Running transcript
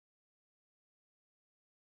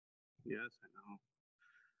Yes, I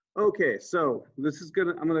know. Okay, so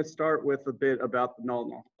I'm gonna start with a bit about the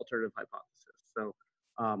null alternative hypothesis. So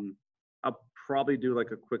I'll probably do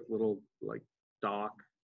like a quick little like doc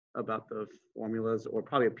about the formulas, or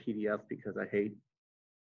probably a PDF, because I hate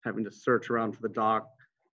having to search around for the doc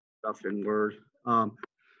stuff in Word.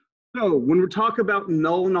 So when we talk about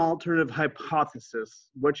null and alternative hypothesis,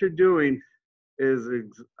 what you're doing is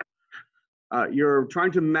you're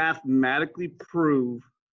trying to mathematically prove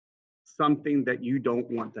something that you don't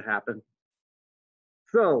want to happen.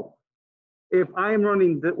 So if I'm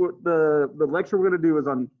running the lecture we're going to do is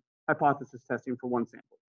on hypothesis testing for one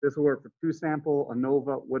sample. This will work for two sample,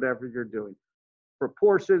 ANOVA, whatever you're doing.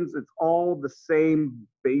 Proportions, it's all the same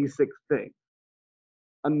basic thing.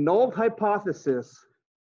 A null hypothesis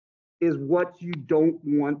is what you don't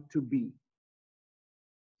want to be.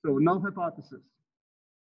 So null hypothesis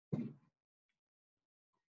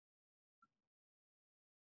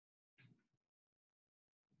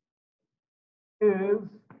is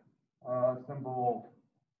symbol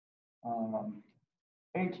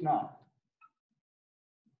H0.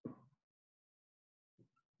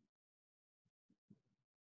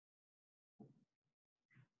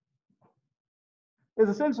 Is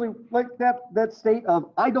essentially like that state of,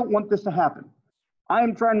 I don't want this to happen. I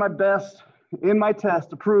am trying my best in my test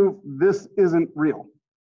to prove this isn't real.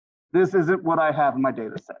 This isn't what I have in my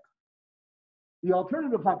data set. The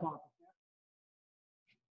alternative hypothesis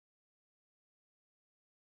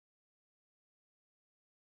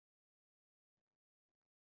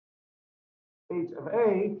H of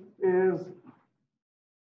A is,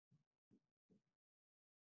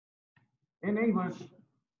 in English,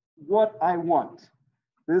 what I want.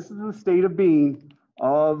 This is the state of being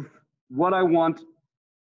of what I want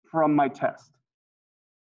from my test.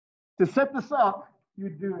 To set this up, you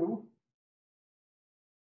do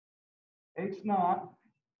H0,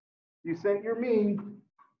 you set your mean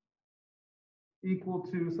equal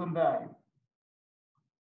to some value.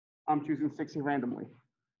 I'm choosing 60 randomly.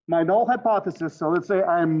 My null hypothesis, so let's say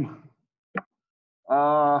I'm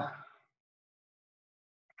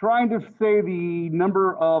trying to say the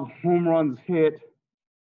number of home runs hit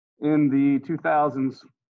in the 2000s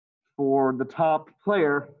for the top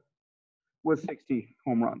player was 60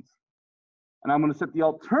 home runs. And I'm going to set the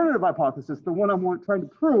alternative hypothesis, the one I'm trying to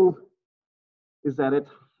prove, is that it's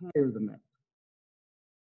higher than that.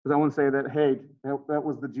 Because I want to say that, hey, that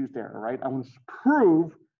was the juiced error, right? I want to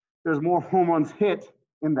prove there's more home runs hit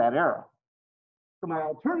in that era. So my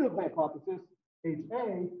alternative hypothesis,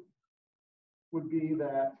 HA, would be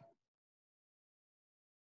that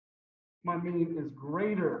my mean is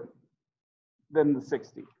greater than the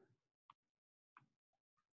 60.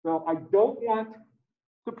 So I don't want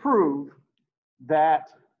to prove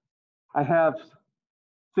that I have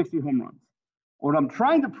 60 home runs. What I'm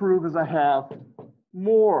trying to prove is I have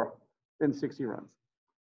more than 60 runs.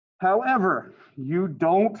 However, you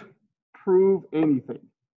don't prove anything.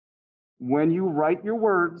 When you write your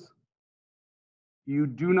words, you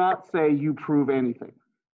do not say you prove anything.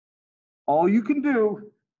 All you can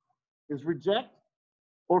do is reject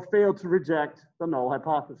or fail to reject the null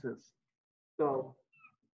hypothesis. So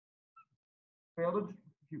if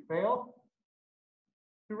you fail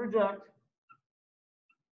to reject,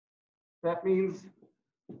 that means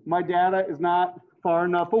my data is not far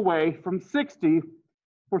enough away from 60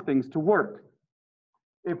 for things to work.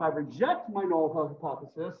 If I reject my null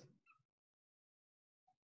hypothesis,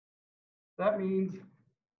 that means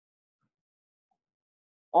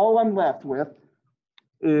all I'm left with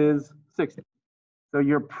is 60. So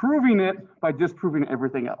you're proving it by disproving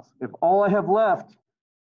everything else. If all I have left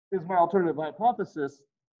is my alternative hypothesis,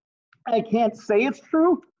 I can't say it's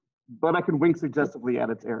true, but I can wink suggestively at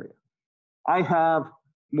its area. I have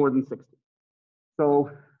more than 60. So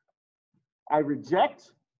I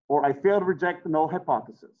reject, or I fail to reject the null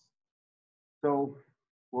hypothesis. So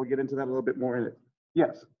we'll get into that a little bit more in it.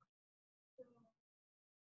 Yes.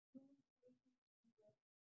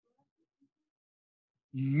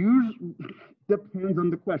 Usually depends on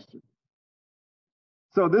the question.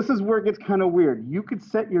 So this is where it gets kind of weird. You could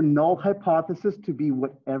set your null hypothesis to be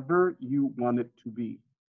whatever you want it to be.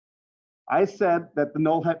 I said that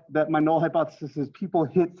my null hypothesis is people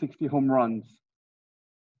hit 60 home runs.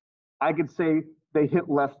 I could say they hit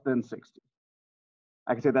less than 60.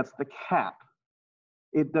 I could say that's the cap.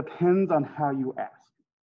 It depends on how you ask.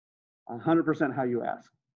 100% how you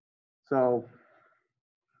ask. So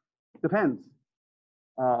depends.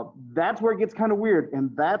 That's where it gets kind of weird,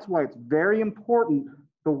 and that's why it's very important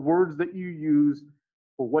the words that you use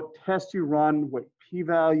for what tests you run, what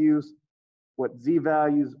p-values, what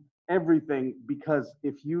z-values, everything, because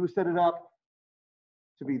if you set it up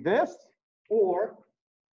to be this, or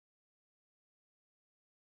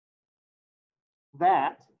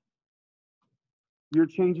that, you're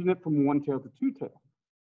changing it from one tail to two tail.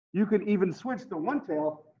 You could even switch the one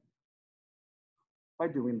tail by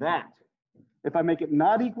doing that. If I make it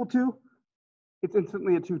not equal to, it's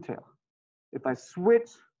instantly a two tail. If I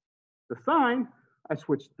switch the sign, I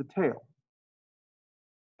switch the tail.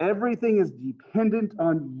 Everything is dependent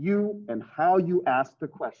on you and how you ask the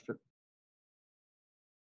question.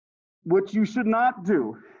 What you should not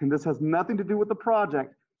do, and this has nothing to do with the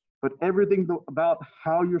project, but everything about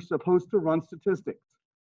how you're supposed to run statistics,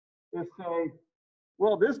 is say,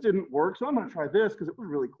 well, this didn't work, so I'm going to try this because it was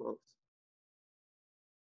really close.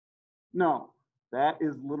 No, that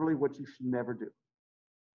is literally what you should never do.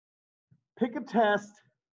 Pick a test,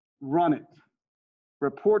 run it,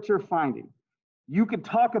 report your finding. You could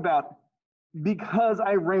talk about, because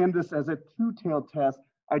I ran this as a two-tailed test,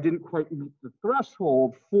 I didn't quite meet the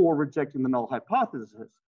threshold for rejecting the null hypothesis.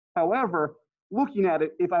 However, looking at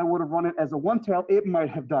it, if I would have run it as a one-tail, it might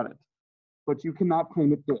have done it, but you cannot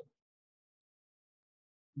claim it did.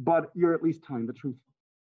 But you're at least telling the truth.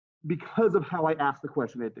 Because of how I asked the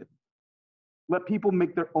question, it did. Let people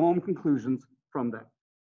make their own conclusions from that.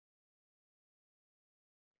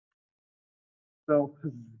 So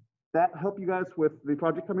does that help you guys with the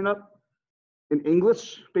project coming up? In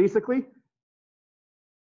English, basically.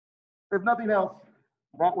 If nothing else,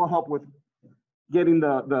 that will help with getting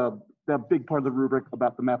the big part of the rubric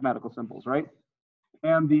about the mathematical symbols, right?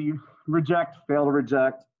 And the reject, fail to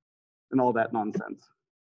reject, and all that nonsense.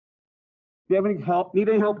 If you have any help, need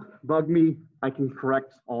any help, bug me. I can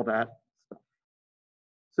correct all that stuff.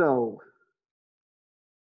 So,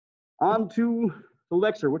 on to the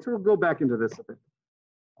lecture, which we'll go back into this a bit.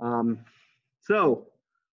 So,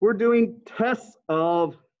 we're doing tests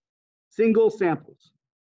of single samples.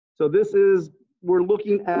 So this is, we're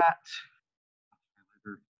looking at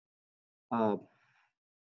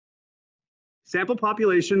sample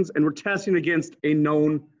populations, and we're testing against a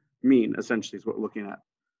known mean, essentially, is what we're looking at.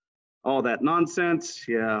 All that nonsense,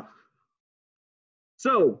 yeah.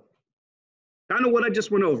 So, kind of what I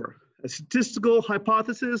just went over. A statistical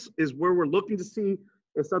hypothesis is where we're looking to see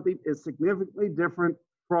if something is significantly different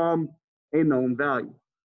from a known value.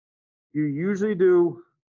 You usually do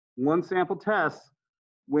one sample test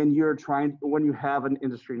when you have an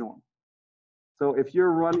industry norm. So if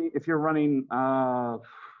you're running,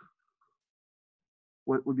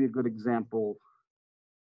 what would be a good example?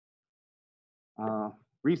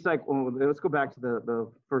 Recycle, let's go back to the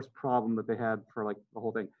first problem that they had for like the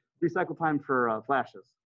whole thing. Recycle time for flashes.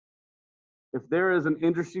 If there is an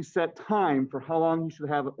industry set time for how long you should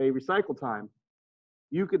have a recycle time,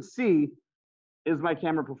 you could see, is my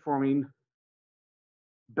camera performing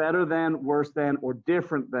better than, worse than, or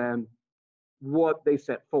different than what they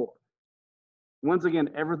set for? Once again,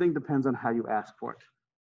 everything depends on how you ask for it.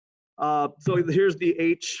 So here's the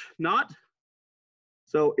H naught.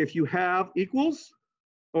 So if you have equals,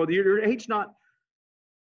 or your H naught,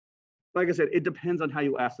 like I said, it depends on how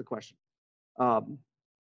you ask the question. Am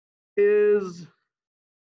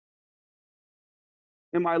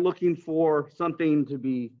I looking for something to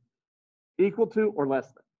be equal to or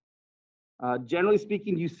less than? Generally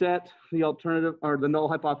speaking, you set the alternative or the null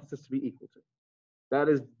hypothesis to be equal to. That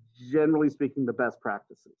is generally speaking the best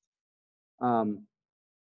practices. So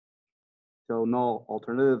null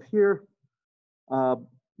alternative here.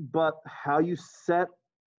 But how you set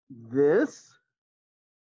this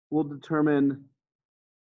will determine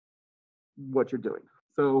what you're doing.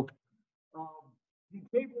 So the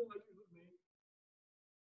table I usually make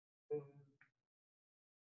is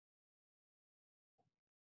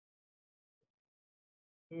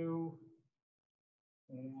two,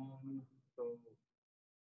 one, so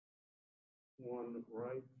one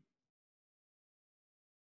right.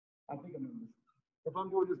 I think I'm in this. If I'm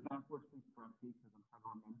doing this backwards, please correct me because I'm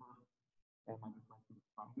trying to remember and my dyslexia is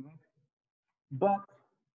stopping me. But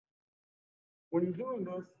when you're doing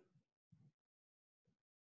this,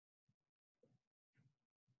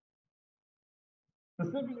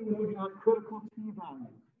 specifically when looking at critical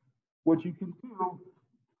t-values, what you can do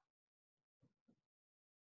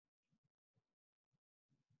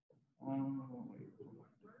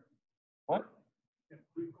what? It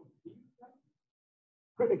can be critical t,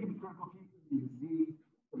 it can be z, it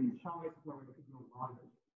can be choice, it can be a lot of it.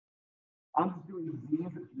 I'm just doing z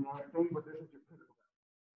as a generic thing, but this is your critical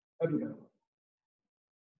value.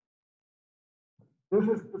 This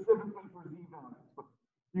is specifically for z values, but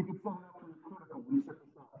you can set it up for your critical when you set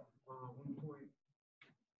this up.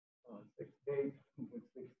 1.68,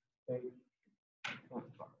 1.68.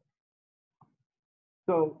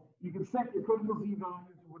 So you can set your critical Z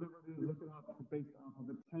values or whatever it is, look it up based off of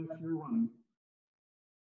the test you're running.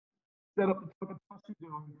 Set up the type of test you're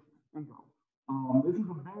doing and go. This is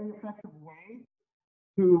a very effective way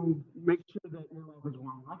to make sure that your love is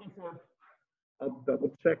wrong. Like I said, I'll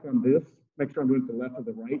double check on this, make sure I'm doing it to the left or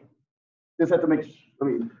the right. Just have to make sure,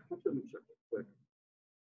 let me check real quick.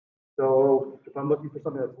 So if I'm looking for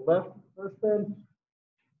something that's left first, then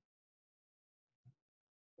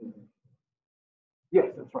yes,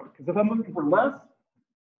 that's right. Because if I'm looking for less,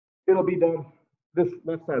 it'll be down this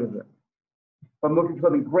left side of it. If I'm looking for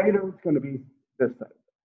something greater, it's going to be this side.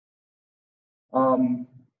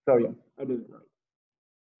 So yeah, I did it right.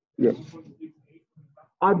 Yes.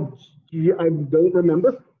 I don't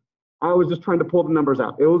remember. I was just trying to pull the numbers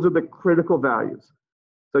out. Those are the critical values.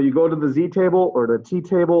 So you go to the Z table or the T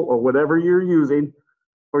table or whatever you're using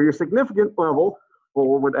for your significant level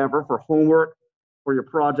or whatever, for homework, for your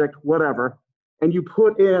project, whatever, and you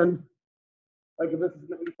put in, like if this is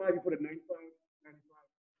 95, you put in 95, 95,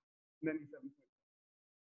 97.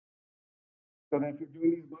 So that if you're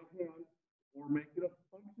doing these by hand or make it a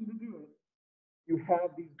function to do it, you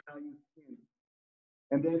have these values in.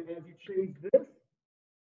 And then as you change this,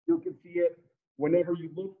 you can see it whenever you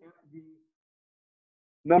look at the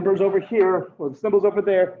numbers over here or the symbols over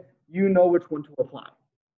there, you know which one to apply.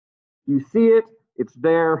 You see it, it's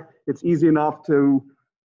there, it's easy enough to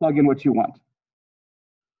plug in what you want.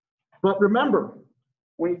 But remember,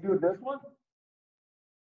 when you do this one,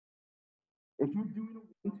 if you're doing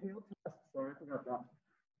a one-tailed test, sorry, I forgot that,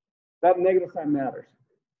 that negative sign matters.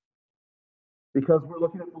 Because we're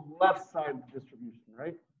looking at the left side distribution,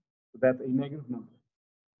 right? So that's a negative number.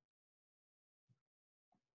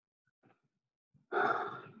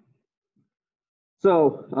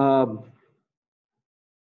 So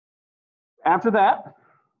after that,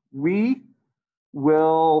 we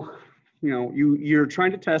will, you're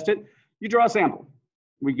trying to test it. You draw a sample.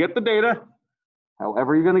 We get the data,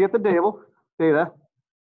 however you're going to get the data,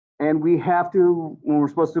 and we have to, when we're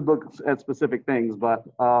supposed to look at specific things, but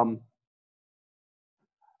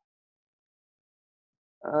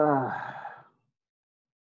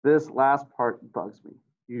this last part bugs me.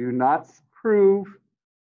 You do not prove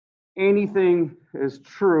anything is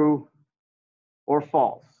true or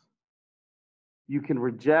false. You can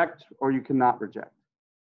reject or you cannot reject.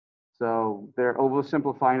 So they're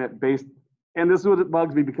oversimplifying it based, and this is what it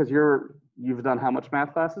bugs me because you've done how much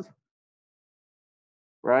math classes?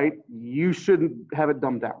 Right? You shouldn't have it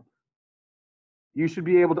dumbed down. You should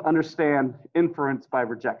be able to understand inference by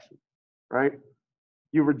rejection, right?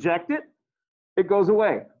 You reject it, it goes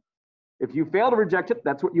away. If you fail to reject it,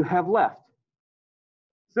 that's what you have left.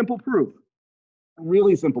 Simple proof,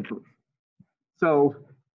 really simple proof. So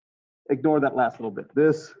ignore that last little bit.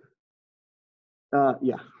 This,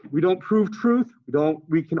 yeah, we don't prove truth.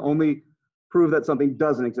 We can only prove that something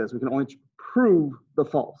doesn't exist. We can only prove the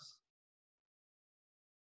false.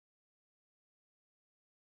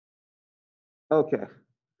 Okay.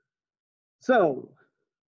 So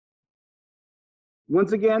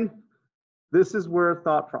once again, this is where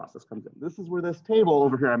thought process comes in. This is where this table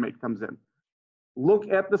over here I made comes in. Look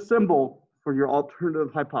at the symbol for your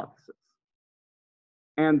alternative hypothesis.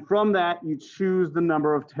 And from that, you choose the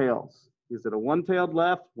number of tails. Is it a one-tailed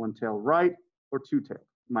left, one-tailed right, or two-tailed?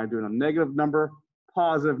 Am I doing a negative number,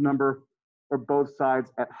 positive number, or both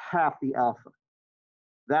sides at half the alpha?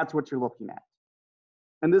 That's what you're looking at.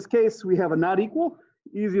 In this case, we have a not equal,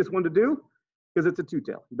 easiest one to do, because it's a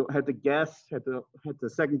two-tail. You don't have to guess, have to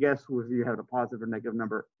second guess whether you have a positive or negative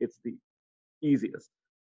number. It's the easiest.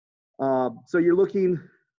 So you're looking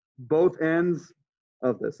both ends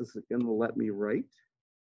of this. This is going to let me write.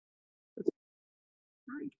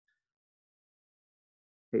 Right.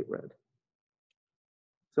 Hate red.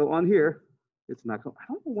 So on here, it's not going. I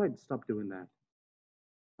don't know why it stopped doing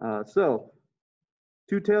that. So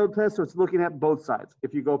two-tailed test. So it's looking at both sides.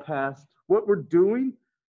 If you go past, what we're doing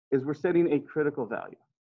is we're setting a critical value.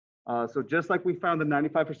 So just like we found the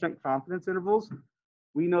 95% confidence intervals,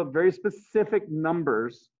 we know very specific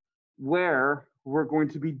numbers where we're going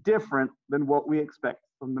to be different than what we expect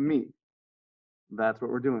from the mean. That's what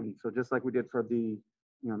we're doing. So just like we did for the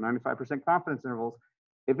 95% confidence intervals,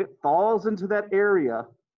 if it falls into that area,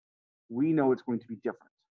 we know it's going to be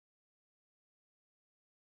different.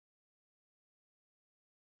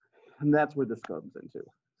 And that's where this comes into.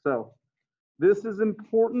 So this is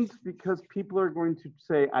important because people are going to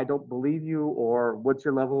say, I don't believe you, or what's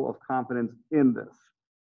your level of confidence in this?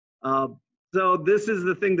 So this is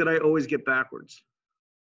the thing that I always get backwards.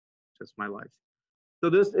 Just my life. So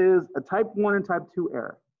this is a type 1 and type 2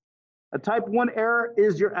 error. A type 1 error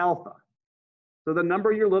is your alpha. So the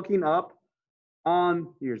number you're looking up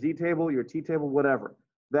on your Z table, your T table, whatever.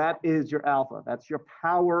 That is your alpha. That's your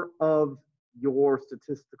power of your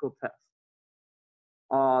statistical test.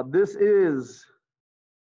 This is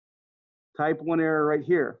type 1 error right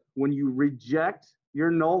here, when you reject your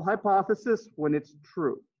null hypothesis when it's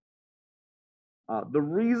true. The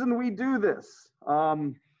reason we do this,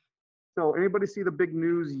 so anybody see the big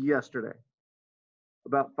news yesterday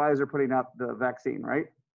about Pfizer putting out the vaccine, right?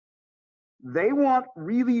 They want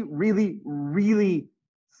really, really, really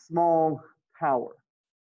small power.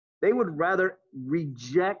 They would rather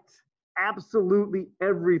reject absolutely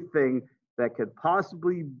everything that could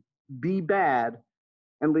possibly be bad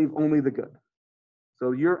and leave only the good.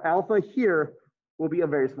 So your alpha here will be a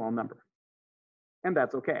very small number. And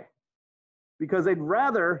that's okay. Because they'd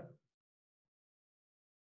rather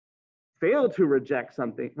fail to reject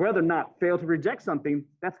something, rather not fail to reject something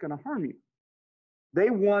that's going to harm you.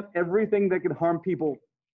 They want everything that could harm people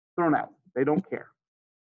thrown out. They don't care.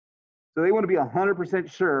 So they want to be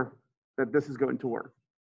 100% sure that this is going to work,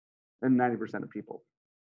 and 90% of people.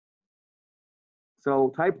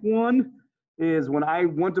 So type 1 is when I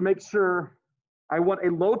want to make sure, I want a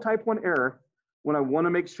low type 1 error when I want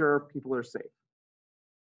to make sure people are safe.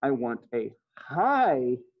 I want a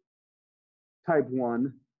high type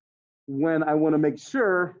 1 when I want to make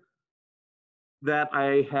sure that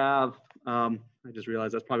I have, I just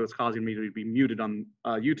realized that's probably what's causing me to be muted on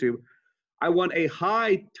YouTube. I want a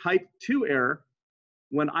high type 2 error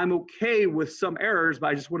when I'm okay with some errors, but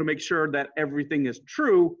I just want to make sure that everything is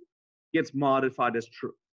true, gets modified as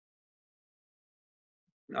true.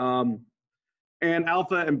 And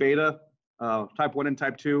alpha and beta, type 1 and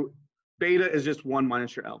type 2, beta is just 1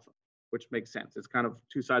 minus your alpha, which makes sense. It's kind of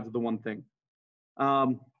two sides of the one thing.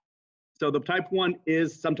 So the type 1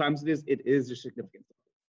 is, sometimes it is your significance.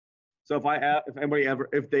 So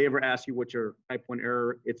if they ever ask you what's your type 1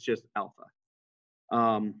 error, it's just alpha.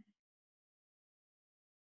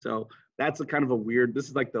 So that's a kind of a weird, this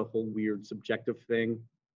is like the whole weird subjective thing.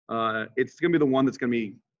 It's gonna be the one that's gonna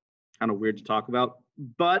be kind of weird to talk about,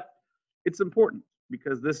 but it's important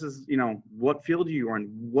because this is, you know, what field are you in?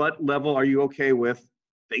 What level are you okay with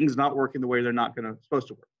things not working the way they're supposed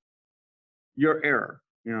to work? Your error,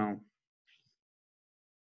 you know,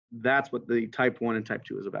 that's what the type 1 and type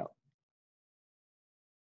 2 is about.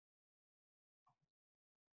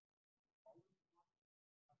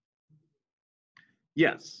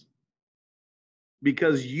 Yes,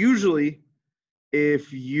 because usually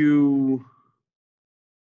if you,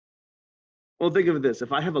 well, think of this,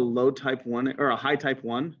 if I have a low type 1 or a high type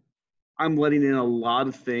 1, I'm letting in a lot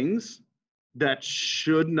of things that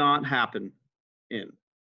should not happen in.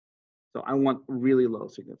 So I want really low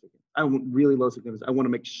significance. I want really low significance. I want to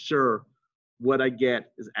make sure what I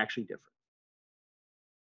get is actually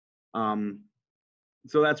different.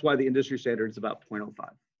 So that's why the industry standard is about 0.05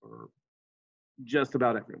 for just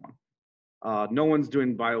about everyone. No one's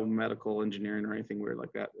doing biomedical engineering or anything weird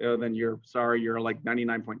like that. Then you're like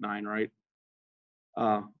 99.9, right?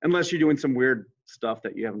 Unless you're doing some weird stuff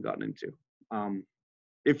that you haven't gotten into.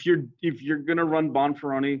 If you're gonna run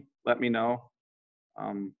Bonferroni, let me know,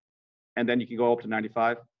 and then you can go up to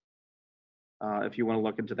 95 if you want to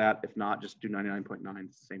look into that. If not, just do 99.9.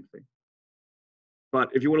 It's the same thing. But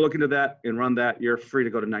if you want to look into that and run that, you're free to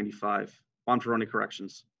go to 95. Bonferroni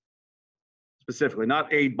corrections, specifically,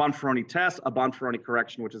 not a Bonferroni test, a Bonferroni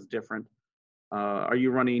correction, which is different. Are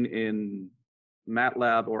you running in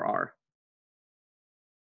MATLAB or R?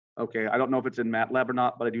 Okay, I don't know if it's in MATLAB or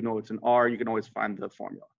not, but I do know it's in R. You can always find the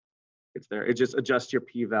formula. It's there. It just adjusts your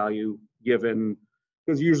p-value given,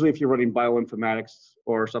 because usually if you're running bioinformatics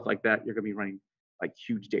or stuff like that, you're going to be running like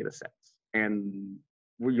huge data sets. And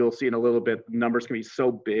you'll see in a little bit, numbers can be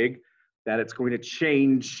so big that it's going to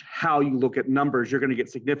change how you look at numbers. You're going to get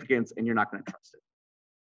significance and you're not going to trust it.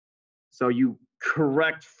 So you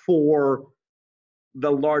correct for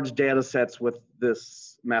the large data sets with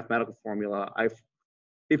this mathematical formula.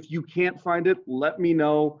 If you can't find it, let me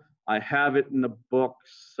know. I have it in the book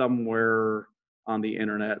somewhere on the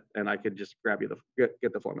internet, and I could just grab you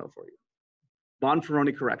get the formula for you.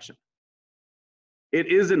 Bonferroni correction. It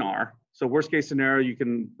is in R, so worst case scenario, you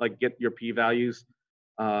can like get your p-values,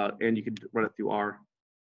 and you can run it through R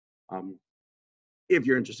if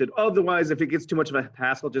you're interested. Otherwise, if it gets too much of a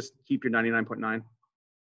hassle, just keep your 99.9.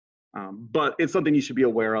 But it's something you should be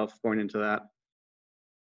aware of going into that.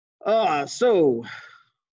 So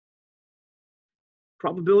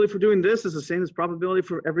probability for doing this is the same as probability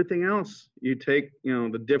for everything else. You take, you know,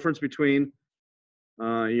 the difference between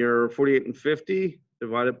your 48 and 50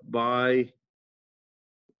 divided by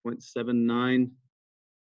 0.79.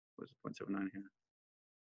 What's 0.79 here?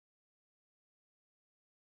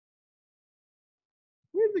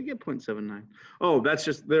 did they get 0.79? Oh, that's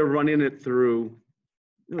just, they're running it through,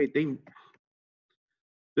 wait,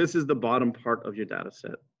 this is the bottom part of your data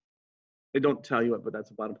set. They don't tell you it, but that's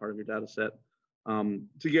the bottom part of your data set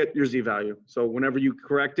to get your z-value. So whenever you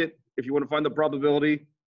correct it, if you want to find the probability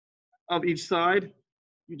of each side,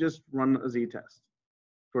 you just run a z-test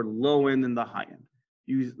for low end and the high end.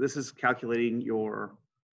 This is calculating your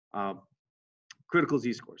critical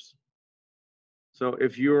z-scores. So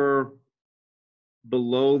if you're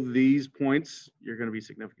below these points, you're going to be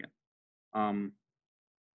significant.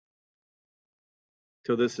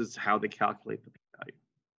 So this is how they calculate the p-value.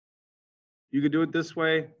 You could do it this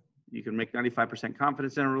way. You can make 95%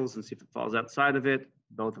 confidence intervals and see if it falls outside of it.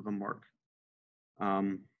 Both of them work.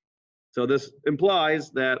 So this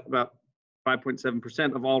implies that about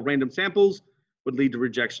 5.7% of all random samples would lead to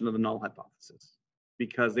rejection of the null hypothesis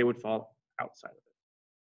because they would fall outside of it.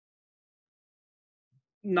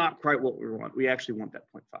 Not quite what we want. We actually want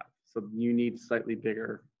that 0.5. So you need slightly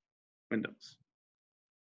bigger windows.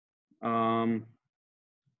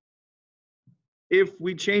 If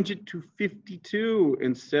we change it to 52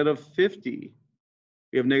 instead of 50,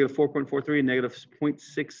 we have negative 4.43 and negative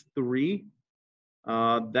 0.63.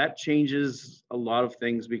 That changes a lot of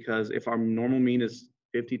things because if our normal mean is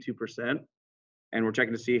 52%, and we're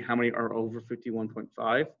checking to see how many are over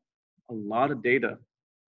 51.5, a lot of data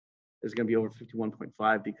is going to be over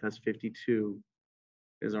 51.5 because 52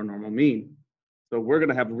 is our normal mean. So we're going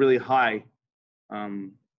to have really high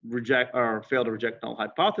reject or fail to reject null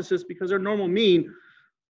hypothesis because our normal mean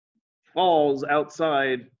falls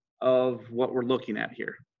outside of what we're looking at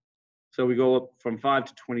here. So we go up from 5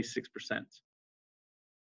 to 26%.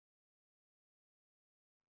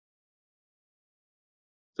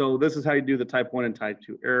 So this is how you do the type 1 and type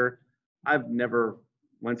 2 error. I've never,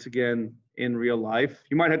 once again, in real life,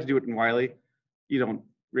 you might have to do it in Wiley. You don't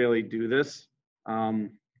really do this.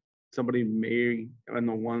 Somebody may, in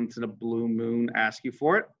the once in a blue moon, ask you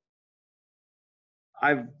for it.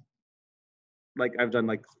 I've done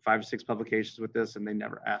like 5 or 6 publications with this, and they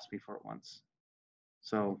never asked me for it once.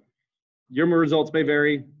 So your results may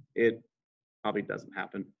vary. It probably doesn't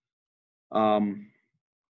happen.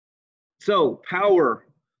 So power.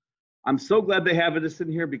 I'm so glad they have this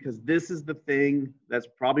in here because this is the thing that's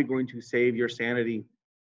probably going to save your sanity,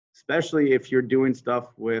 especially if you're doing stuff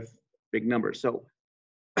with big numbers. So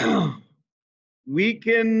we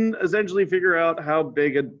can essentially figure out how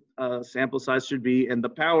big a sample size should be and the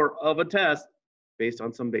power of a test based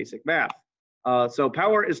on some basic math. So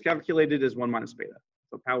power is calculated as 1 minus beta.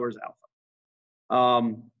 So power is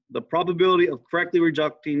alpha. The probability of correctly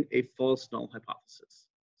rejecting a false null hypothesis.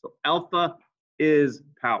 So alpha is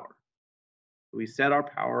power. We set our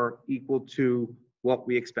power equal to what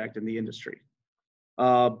we expect in the industry.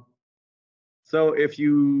 So if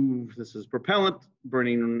this is propellant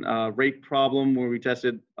burning rate problem where we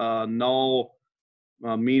tested null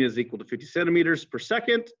mean is equal to 50 centimeters per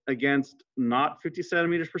second against not 50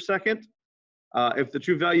 centimeters per second. If the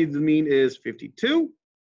true value of the mean is 52,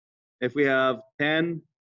 if we have 10,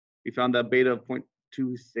 we found that beta of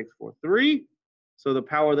 0.2643. So the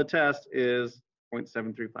power of the test is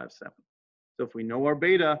 0.7357. So if we know our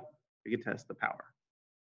beta, we can test the power.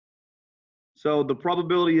 So the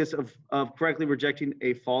probability is of correctly rejecting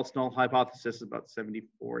a false null hypothesis is about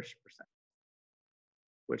 74-ish%,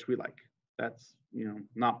 which we like. That's,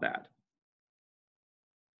 not bad.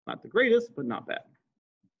 Not the greatest, but not bad.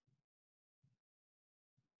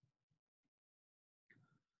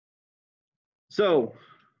 So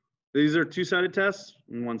these are 2-sided tests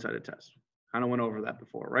and 1-sided tests. Kind of went over that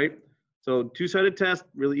before, right? So 2-sided test,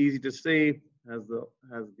 really easy to see, has the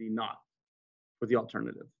not for the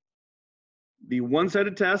alternative. The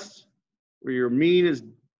 1-sided test, where your mean is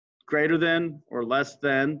greater than or less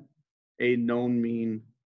than a known mean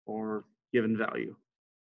or given value.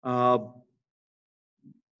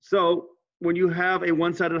 So when you have a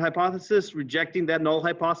 1-sided hypothesis, rejecting that null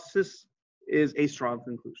hypothesis is a strong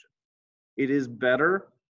conclusion. It is better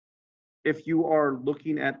if you are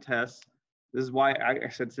looking at tests. This is why I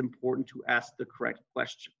said it's important to ask the correct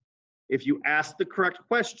question. If you ask the correct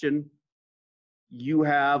question, you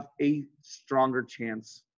have a stronger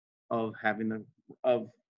chance of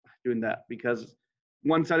doing that because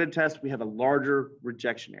 1-sided test, we have a larger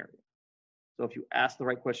rejection area. So if you ask the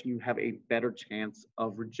right question, you have a better chance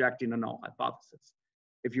of rejecting a null hypothesis.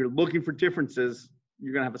 If you're looking for differences,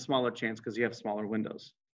 you're gonna have a smaller chance because you have smaller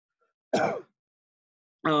windows.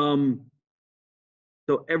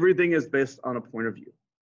 So everything is based on a point of view.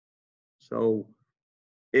 So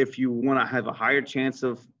if you want to have a higher chance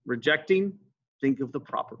of rejecting, think of the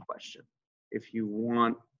proper question. If you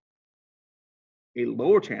want a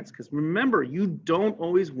lower chance, because remember, you don't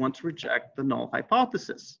always want to reject the null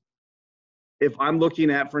hypothesis. If I'm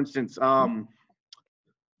looking at, for instance,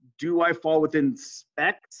 do I fall within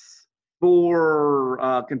specs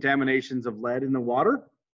for contaminations of lead in the water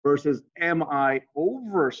versus am I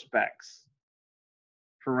over specs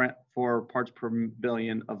for parts per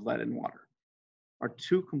billion of lead in water? Are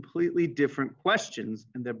two completely different questions,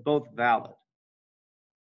 and they're both valid.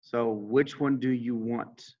 So which one do you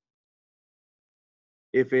want?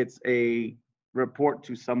 If it's a report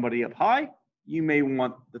to somebody up high, you may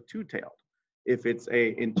want the two-tailed. If it's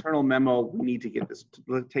a internal memo, we need to get this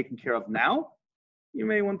taken care of now, you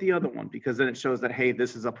may want the other one, because then it shows that, hey,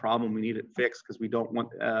 this is a problem, we need it fixed because we don't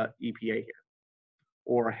want EPA here.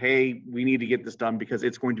 Or, hey, we need to get this done because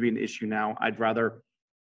it's going to be an issue now. I'd rather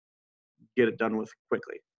get it done with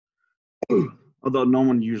quickly. Although no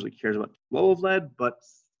one usually cares about the flow of lead, but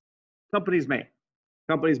companies may.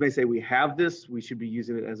 Companies may say, we have this, we should be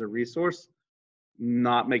using it as a resource.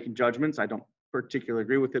 Not making judgments, I don't particularly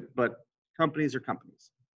agree with it, but companies are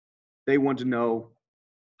companies. They want to know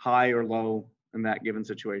high or low in that given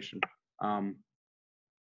situation.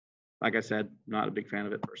 Like I said, not a big fan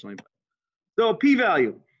of it personally. So a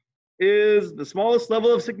p-value is the smallest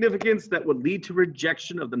level of significance that would lead to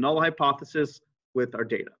rejection of the null hypothesis with our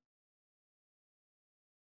data.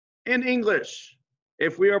 In English,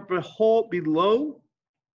 if we are below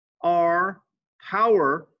our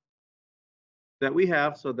power that we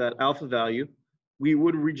have, so that alpha value, we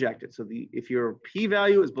would reject it. So if your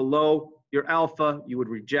p-value is below your alpha, you would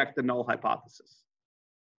reject the null hypothesis.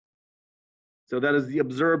 So that is the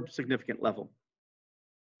observed significant level.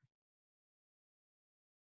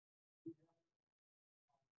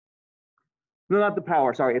 No, not the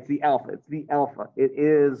power, sorry, it's the alpha. It's the alpha. It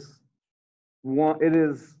is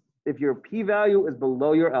if your p-value is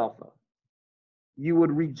below your alpha, you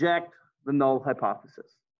would reject the null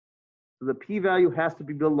hypothesis. So the p-value has to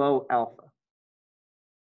be below alpha.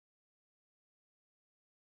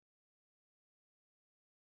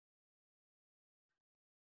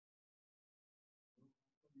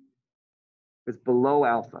 It's below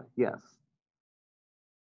alpha, yes.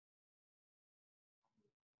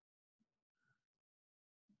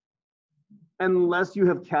 Unless you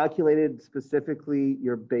have calculated specifically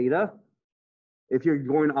your beta, if you're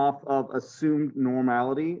going off of assumed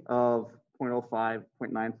normality of 0.05,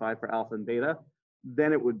 0.95 for alpha and beta,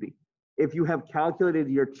 then it would be. If you have calculated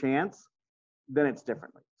your chance, then it's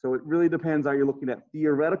differently. So it really depends, are you looking at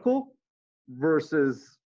theoretical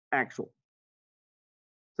versus actual?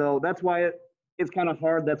 So that's why it's kind of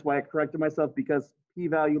hard. That's why I corrected myself, because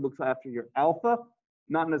p-value looks after your alpha,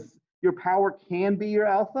 not necessarily. Your power can be your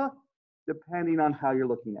alpha, depending on how you're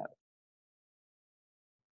looking at it.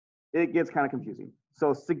 It gets kind of confusing.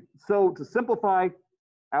 So to simplify,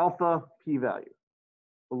 alpha p-value.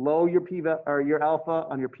 Below your p-value or your alpha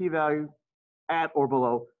on your p-value, at or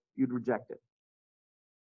below, you'd reject it.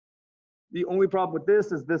 The only problem with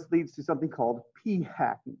this is this leads to something called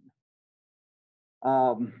p-hacking.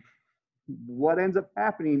 What ends up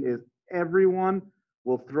happening is everyone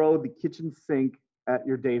will throw the kitchen sink at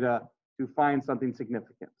your data to find something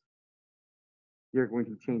significant. You're going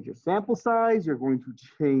to change your sample size, you're going to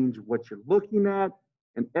change what you're looking at,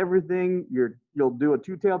 and everything. You'll do a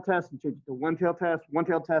two-tail test and change it to one-tail test,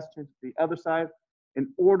 change it to the other side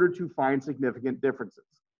in order to find significant differences.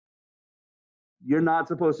 You're not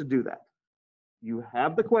supposed to do that. You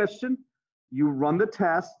have the question, you run the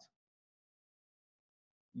test,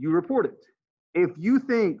 you report it. If you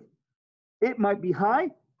think it might be high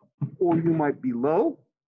or you might be low,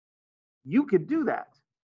 you could do that.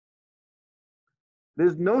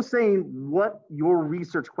 There's no saying what your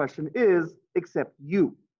research question is except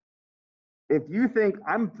you. If you think,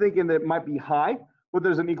 I'm thinking that it might be high, but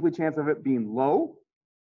there's an equal chance of it being low,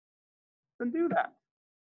 then do that.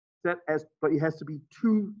 But it has to be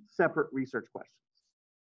two separate research questions.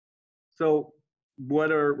 So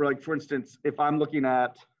what are, like, for instance, if I'm looking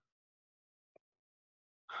at,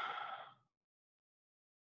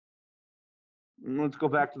 let's go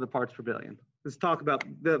back to the parts per billion. Let's talk about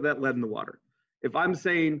that lead in the water. If I'm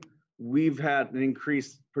saying we've had an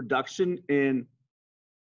increased production in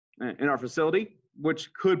our facility,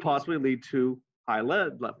 which could possibly lead to high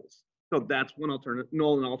lead levels. So that's one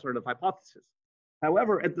alternative hypothesis.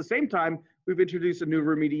 However, at the same time, we've introduced a new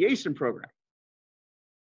remediation program,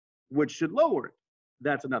 which should lower it.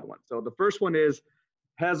 That's another one. So the first one is,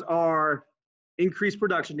 has our increased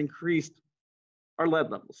production increased our lead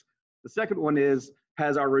levels? The second one is,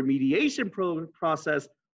 has our remediation process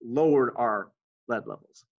lowered our lead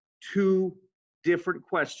levels? Two different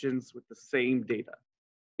questions with the same data.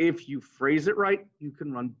 If you phrase it right, you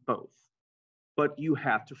can run both. but you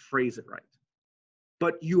have to phrase it right.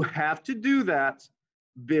 But you have to do that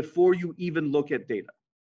before you even look at data.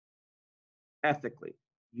 Ethically,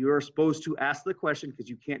 you're supposed to ask the question because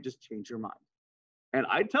you can't just change your mind. And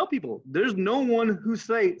I tell people, there's no one who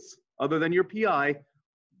states, other than your PI,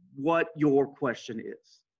 what your question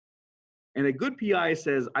is. And a good PI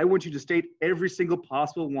says, I want you to state every single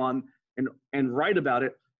possible one and write about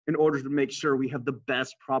it in order to make sure we have the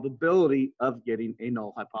best probability of getting a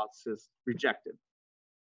null hypothesis rejected.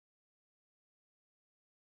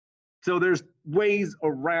 So there's ways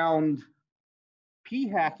around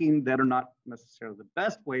p-hacking that are not necessarily the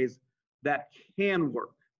best ways that can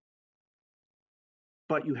work.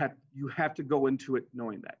 But you have to go into it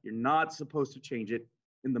knowing that. You're not supposed to change it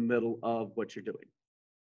in the middle of what you're doing.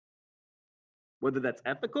 Whether that's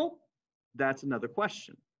ethical, that's another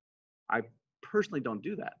question. I personally don't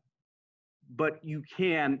do that. But you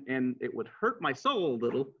can, and it would hurt my soul a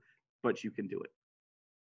little, but you can do it.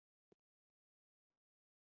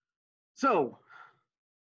 So,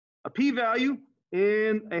 a p-value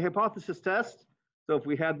in a hypothesis test. So if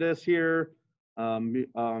we had this here,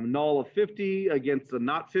 null of 50 against the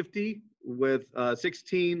not 50 with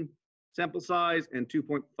 16 sample size and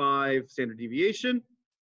 2.5 standard deviation.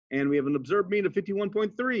 And we have an observed mean of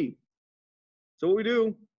 51.3. So what we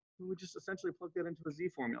do, we just essentially plug that into a Z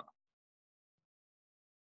formula.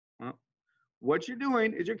 What you're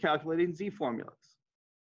doing is you're calculating Z formulas.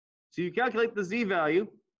 So you calculate the Z value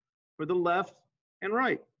for the left and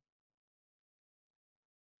right.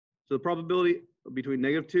 So the probability between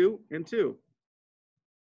 -2 and 2.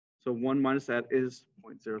 So 1 minus that is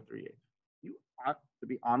 0.038. You ought to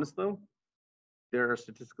be honest though, there are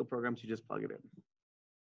statistical programs, you just plug it in.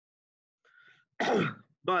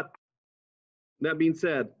 But that being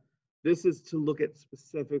said, this is to look at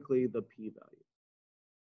specifically the p-value.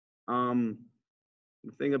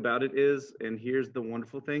 The thing about it is, and here's the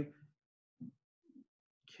wonderful thing,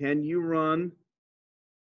 can you run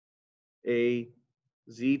a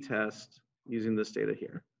Z-test using this data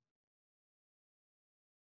here?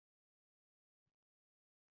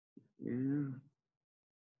 Yeah.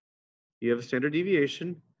 You have a standard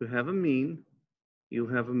deviation, you have a mean, you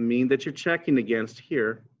have a mean that you're checking against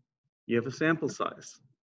here, you have a sample size.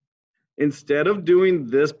 Instead of doing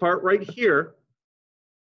this part right here,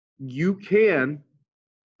 you can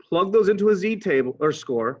plug those into a Z table or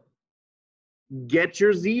score, get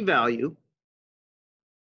your Z value,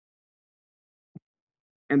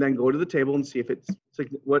 and then go to the table and see if it's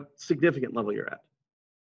what significant level you're at.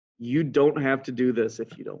 You don't have to do this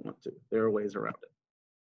if you don't want to. There are ways around it.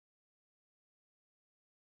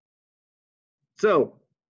 So,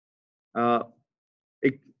 a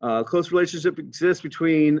close relationship exists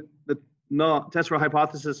between the test for a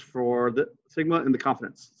hypothesis for the sigma and the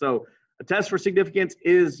confidence. So, a test for significance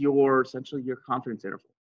is essentially your confidence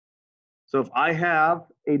interval. So, if I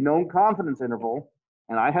have a known confidence interval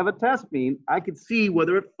and I have a test mean, I can see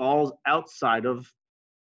whether it falls outside of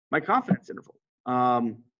my confidence interval.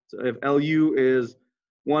 So if LU is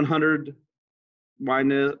 100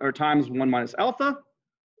 minus or times 1 minus alpha,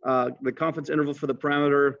 the confidence interval for the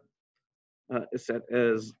parameter is set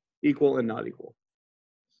as equal and not equal.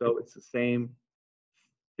 So it's the same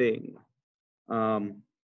thing. In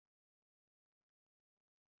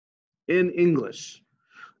English,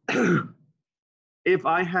 if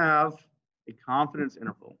I have a confidence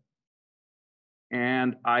interval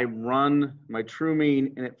and I run my true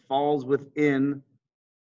mean and it falls within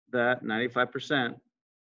that 95%.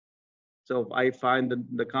 So if I find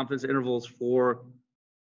the confidence intervals for,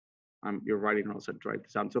 you're writing, I also write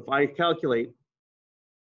this down. So if I calculate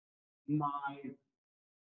my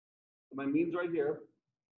means right here,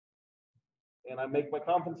 and I make my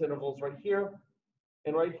confidence intervals right here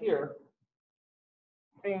and right here,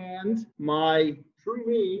 and my true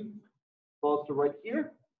mean falls to right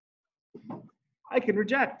here, I can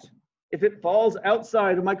reject. If it falls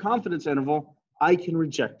outside of my confidence interval, I can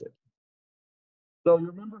reject it. So you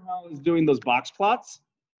remember how I was doing those box plots?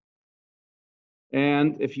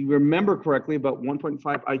 And if you remember correctly, about 1.5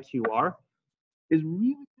 IQR is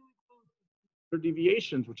really close to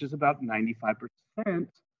deviations, which is about 95%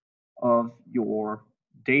 of your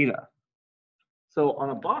data. So on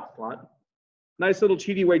a box plot, nice little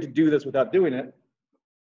cheaty way to do this without doing it.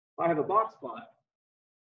 If I have a box plot,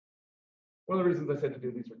 one of the reasons I said to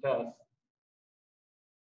do these for tests,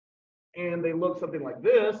 and they look something like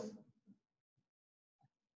this,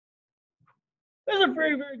 there's a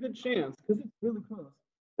very, very good chance, because it's really close,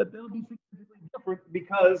 that they'll be significantly different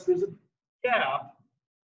because there's a gap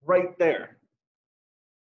right there.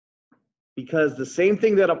 Because the same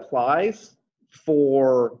thing that applies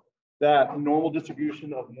for that normal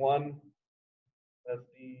distribution of 1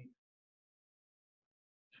 SD,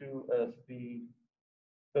 2SD.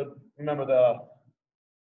 So remember the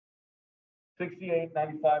 68,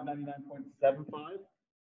 95, 99.75.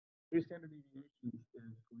 Three standard deviations is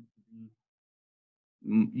going to be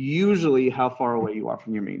usually how far away you are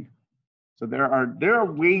from your mean. So there are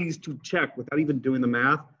ways to check without even doing the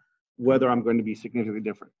math whether I'm going to be significantly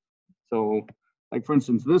different. So like for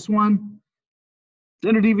instance, this one,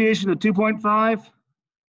 standard deviation of 2.5,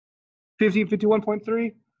 50,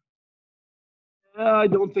 51.3. I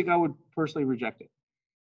don't think I would personally reject it.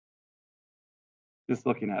 Just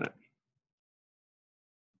looking at it.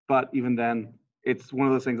 But even then, it's one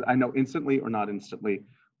of those things I know instantly or not instantly,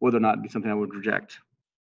 whether or not it'd be something I would reject.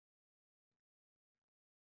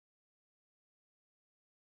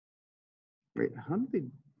 Wait, how did they?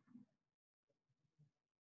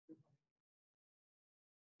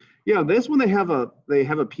 Yeah, this one they have a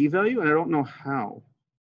p-value, and I don't know how.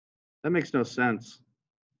 That makes no sense.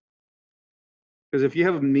 Because if you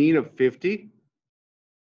have a mean of 50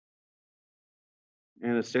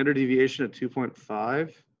 and a standard deviation of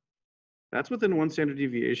 2.5, that's within one standard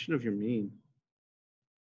deviation of your mean.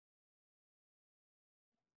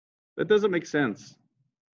 That doesn't make sense.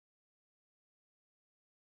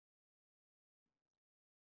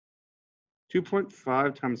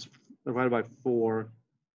 .5 times divided by 4.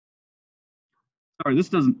 Sorry,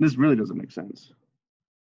 this really doesn't make sense.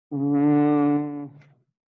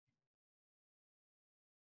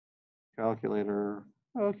 Calculator.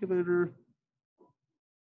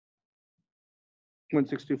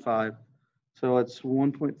 0.625. So it's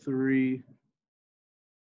 1.3.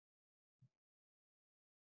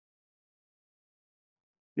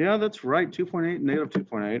 Yeah, that's right. 2.8, negative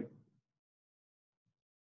 2.8.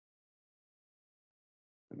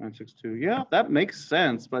 962. Yeah, that makes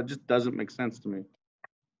sense, but it just doesn't make sense to me.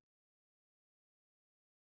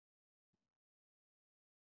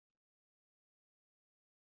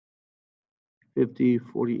 .50,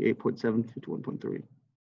 48.7, 51.3.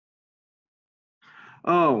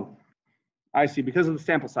 Oh, I see. Because of the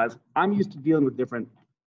sample size, I'm used to dealing with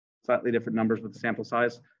slightly different numbers with the sample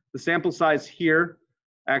size. The sample size here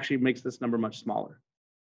actually makes this number much smaller.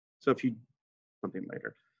 So if you something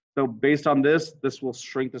later. So based on this will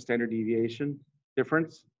shrink the standard deviation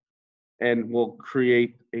difference and will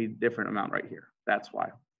create a different amount right here. That's why.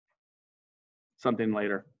 Something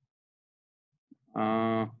later.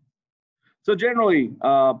 So generally,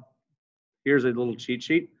 here's a little cheat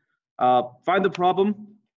sheet. Find the problem.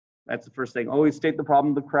 That's the first thing. Always state the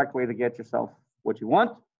problem the correct way to get yourself what you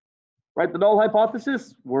want. Write the null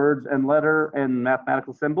hypothesis, words and letter and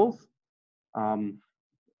mathematical symbols,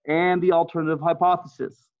 and the alternative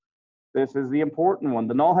hypothesis. This is the important one.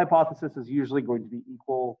 The null hypothesis is usually going to be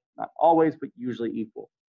equal, not always, but usually equal.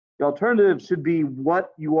 The alternative should be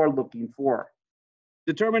what you are looking for.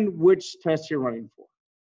 Determine which test you're running for.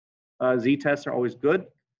 Z-tests are always good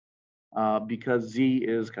because Z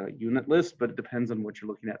is kind of unitless, but it depends on what you're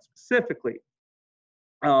looking at specifically.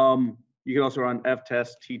 You can also run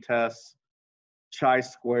F-tests, T-tests,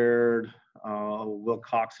 chi-squared,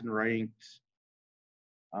 Wilcoxon ranked,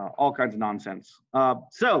 all kinds of nonsense.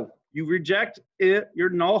 So you reject your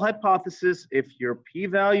null hypothesis if your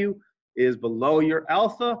p-value is below your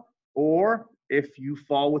alpha or if you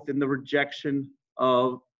fall within the rejection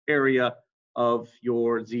of area of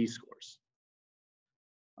your z-scores.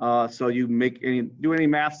 So you do any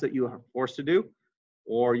maths that you are forced to do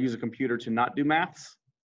or use a computer to not do maths,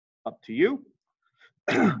 up to you,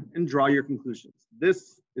 and draw your conclusions.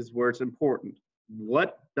 This is where it's important.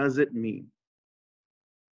 What does it mean?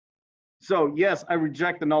 So yes, I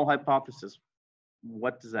reject the null hypothesis.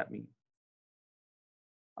 What does that mean?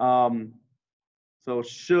 So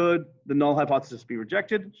should the null hypothesis be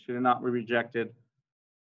rejected? Should it not be rejected?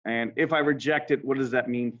 And if I reject it, what does that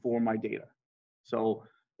mean for my data? So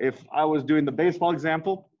if I was doing the baseball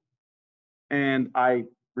example and I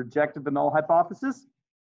rejected the null hypothesis,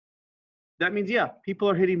 that means, yeah, people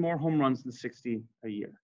are hitting more home runs than 60 a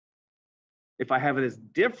year. If I have it as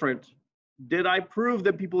different, did I prove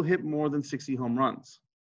that people hit more than 60 home runs?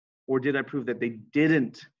 Or did I prove that they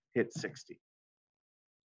didn't hit 60?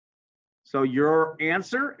 So your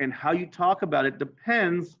answer and how you talk about it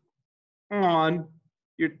depends on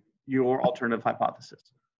your alternative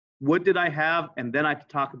hypothesis. What did I have? And then I have to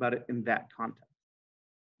talk about it in that context.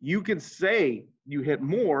 You can say you hit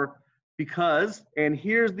more because, and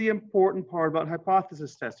here's the important part about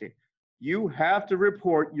hypothesis testing, you have to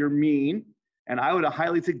report your mean, and I would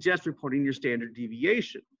highly suggest reporting your standard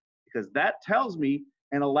deviation because that tells me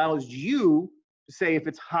and allows you to say if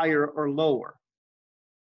it's higher or lower.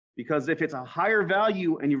 Because if it's a higher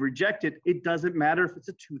value and you reject it, it doesn't matter if it's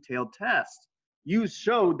a two-tailed test. You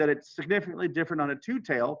showed that it's significantly different on a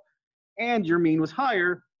two-tail, and your mean was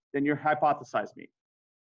higher than your hypothesized mean.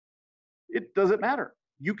 It doesn't matter.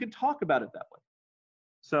 You can talk about it that way.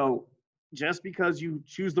 So just because you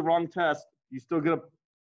choose the wrong test, you still get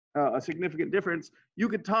a significant difference. You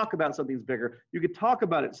could talk about something's bigger. You could talk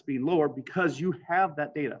about it being lower because you have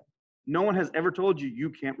that data. No one has ever told you you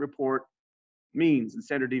can't report means and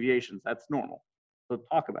standard deviations. That's normal. So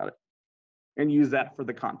talk about it and use that for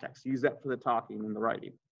the context. Use that for the talking and the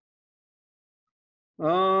writing.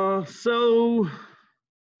 So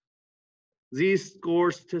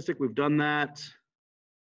Z-score statistic, we've done that.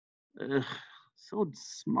 So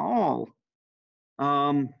small.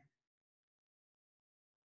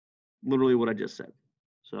 Literally what I just said.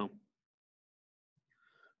 So,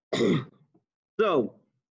 so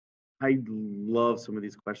I love some of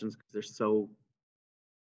these questions because they're so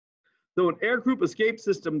an aircrew escape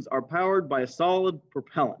systems are powered by a solid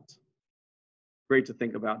propellant. Great to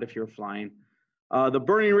think about if you're flying. The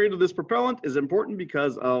burning rate of this propellant is important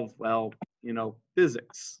because of, well,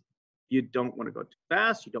 physics. You don't want to go too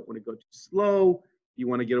fast. You don't want to go too slow. You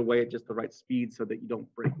want to get away at just the right speed so that you don't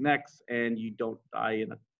break necks and you don't die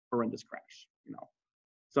in a horrendous crash,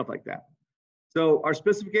 stuff like that. So our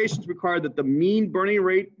specifications require that the mean burning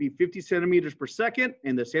rate be 50 centimeters per second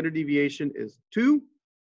and the standard deviation is 2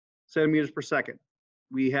 centimeters per second.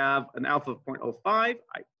 We have an alpha of 0.05. I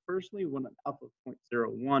personally want an alpha of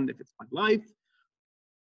 0.01 if it's my life,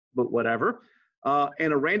 but whatever.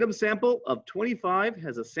 And a random sample of 25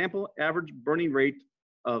 has a sample average burning rate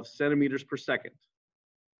of centimeters per second.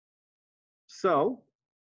 So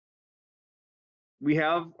we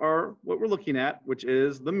have what we're looking at, which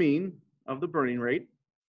is the mean of the burning rate.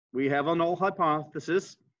 We have a null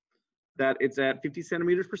hypothesis that it's at 50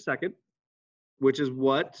 centimeters per second, which is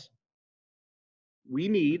what we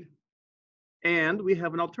need. And we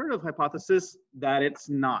have an alternative hypothesis that it's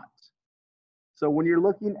not. So when you're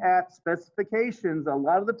looking at specifications, a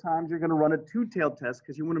lot of the times you're going to run a two-tailed test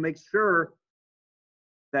because you want to make sure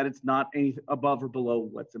that it's not any above or below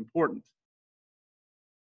what's important.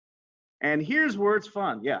 And here's where it's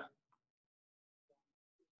fun. Yeah.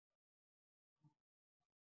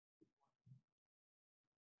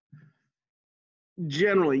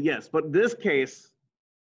 Generally, yes, but this case,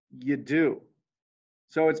 you do.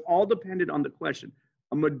 So it's all dependent on the question.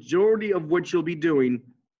 A majority of what you'll be doing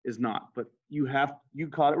is not, but you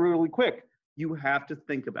caught it really quick. You have to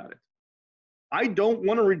think about it. I don't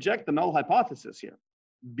want to reject the null hypothesis here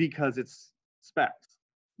because it's specs.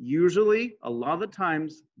 Usually, a lot of the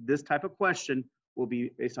times, this type of question will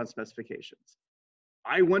be based on specifications.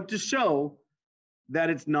 I want to show that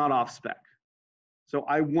it's not off spec. So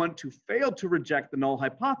I want to fail to reject the null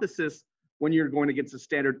hypothesis when you're going against a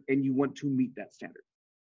standard and you want to meet that standard.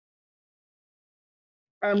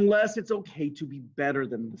 Unless it's okay to be better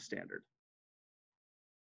than the standard.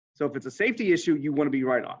 So if it's a safety issue, you want to be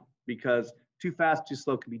right on because too fast, too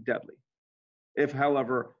slow can be deadly. If,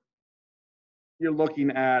 however, you're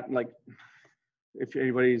looking at, like, if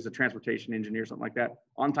anybody's a transportation engineer or something like that,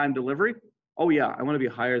 on-time delivery, oh yeah, I want to be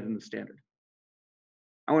higher than the standard.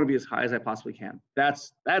 I want to be as high as I possibly can.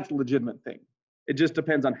 That's a legitimate thing. It just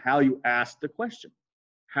depends on how you ask the question,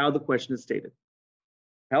 how the question is stated.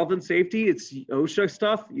 Health and safety, it's OSHA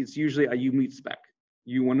stuff. It's usually you meet spec.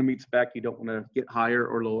 You want to meet spec. You don't want to get higher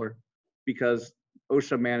or lower because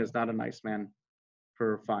OSHA man is not a nice man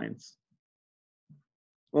for fines.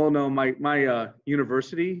 Well, no, my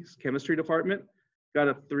university's chemistry department got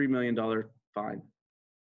a $3 million fine.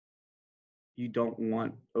 You don't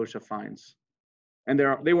want OSHA fines. And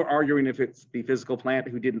they were arguing if it's the physical plant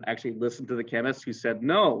who didn't actually listen to the chemist who said,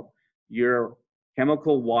 no, your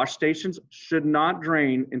chemical wash stations should not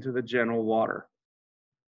drain into the general water.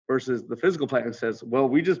 Versus the physical plant who says, well,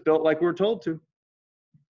 we just built like we were told to.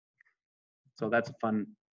 So that's a fun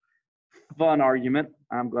argument.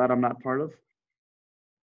 I'm glad I'm not part of.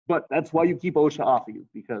 But that's why you keep OSHA off of you,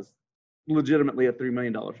 because legitimately a $3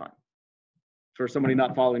 million fine for somebody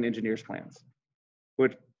not following engineer's plans,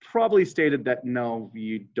 which probably stated that no,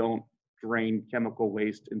 you don't drain chemical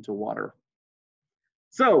waste into water.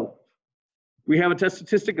 So we have a test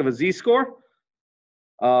statistic of a z-score.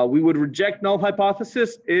 We would reject null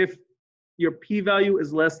hypothesis if your p-value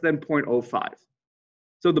is less than 0.05.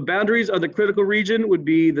 So the boundaries of the critical region would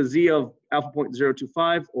be the z of alpha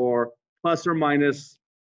 0.025 or plus or minus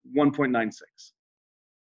 1.96.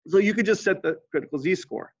 So you could just set the critical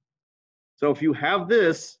z-score. So if you have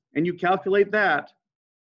this and you calculate that,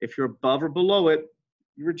 if you're above or below it,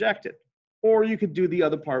 you reject it. Or you could do the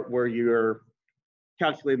other part where you're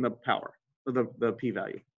calculating the power, the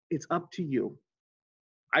p-value. It's up to you.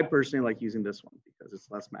 I personally like using this one because it's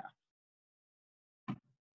less math.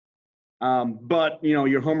 But you know,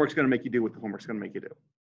 your homework's going to make you do what the homework's going to make you do.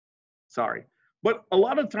 Sorry. But a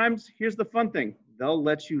lot of times, here's the fun thing. They'll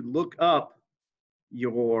let you look up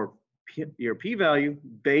your p-value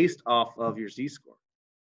based off of your z-score.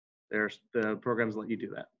 There's the programs let you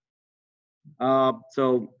do that.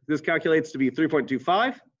 So this calculates to be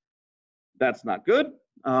 3.25. That's not good,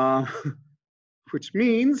 which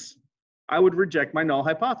means I would reject my null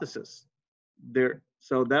hypothesis.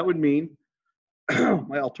 So that would mean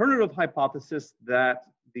my alternative hypothesis that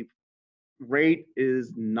the rate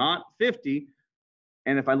is not 50.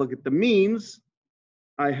 And if I look at the means,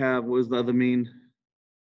 I have, what was the other mean?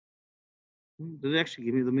 Did it actually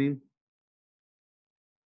give me the mean?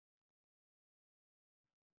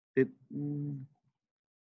 It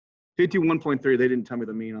 51.3, they didn't tell me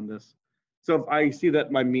the mean on this. So if I see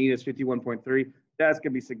that my mean is 51.3, that's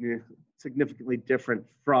gonna be significantly different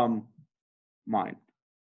from mine.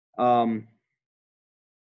 So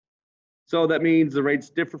that means the rates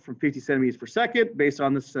differ from 50 centimeters per second based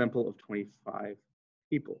on the sample of 25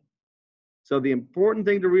 people. So the important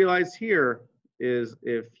thing to realize here is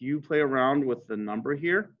if you play around with the number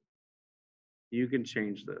here, you can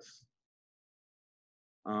change this.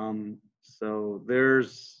 So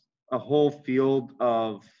there's a whole field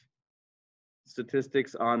of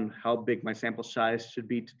statistics on how big my sample size should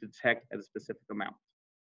be to detect at a specific amount.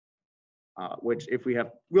 Which if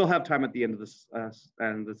we'll have time at the end of this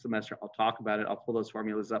and the semester, I'll talk about it. I'll pull those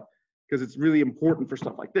formulas up because it's really important for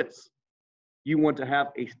stuff like this. You want to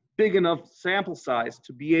have a big enough sample size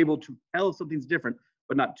to be able to tell if something's different,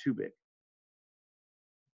 but not too big.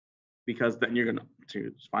 Because then you're gonna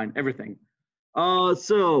find everything.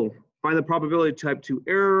 So find the probability type 2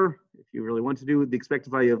 error. If you really want to do the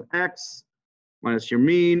expected value of x minus your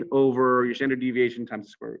mean over your standard deviation times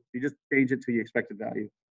the square root. You just change it to your expected value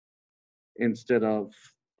instead of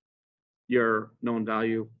your known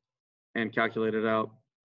value and calculate it out.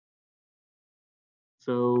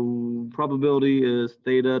 So probability is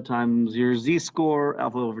theta times your z-score,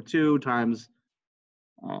 alpha over 2 times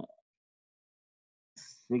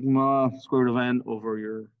sigma square root of n over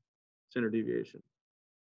your standard deviation.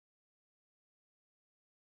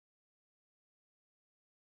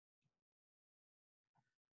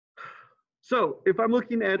 So if I'm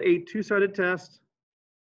looking at a two-sided test,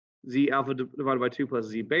 z alpha divided by 2 plus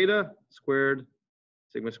z beta squared,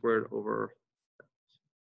 sigma squared over,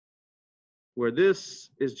 where this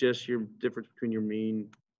is just your difference between your mean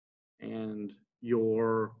and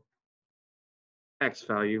your x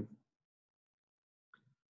value.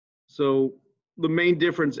 So the main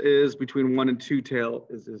difference is between 1 and 2 tail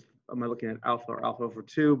is am I looking at alpha or alpha over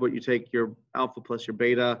 2, but you take your alpha plus your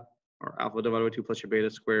beta, or alpha divided by 2 plus your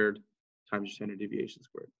beta squared times your standard deviation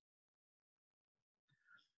squared.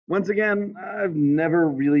 Once again, I've never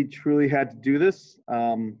really truly had to do this,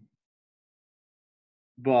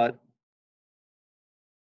 but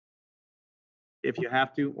if you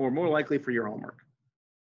have to, or more likely for your homework.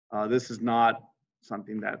 This is not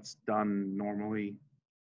something that's done normally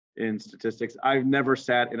in statistics. I've never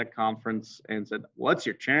sat in a conference and said, what's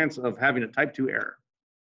your chance of having a type 2 error?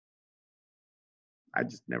 I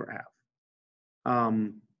just never have.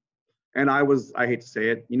 And I hate to say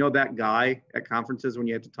it, you know that guy at conferences when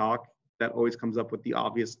you have to talk that always comes up with the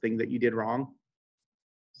obvious thing that you did wrong?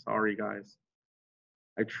 Sorry, guys.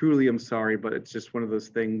 I truly am sorry, but it's just one of those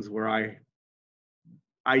things where I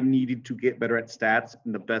needed to get better at stats,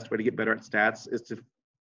 and the best way to get better at stats is to,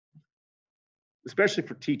 especially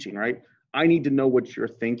for teaching, right? I need to know what you're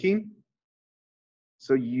thinking.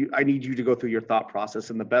 So I need you to go through your thought process,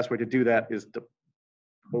 and the best way to do that is to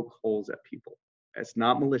poke holes at people. It's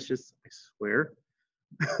not malicious, I swear,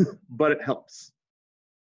 but it helps.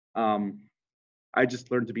 I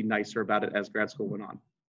just learned to be nicer about it as grad school went on.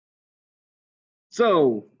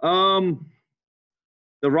 So,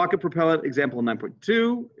 the rocket propellant example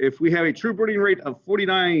 9.2, if we have a true burning rate of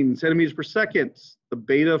 49 centimeters per second, the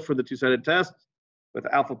beta for the two-sided test with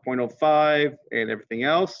alpha 0.05 and everything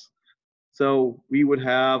else. So we would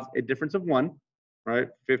have a difference of 1, right?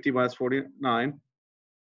 50 minus 49.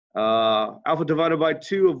 Alpha divided by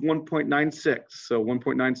 2 of 1.96. So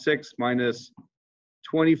 1.96 minus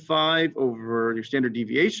 25 over your standard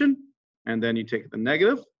deviation, and then you take the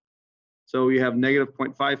negative. So you have negative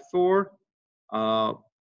 0.54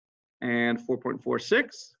 and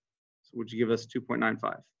 4.46, so which give us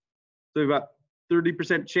 2.95. So about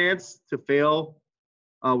 30% chance to fail.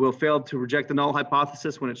 We'll fail to reject the null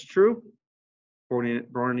hypothesis when it's true,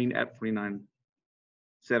 burning at 49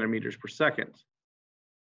 centimeters per second.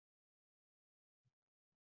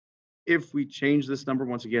 If we change this number,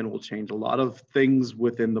 once again, we'll change a lot of things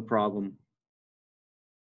within the problem.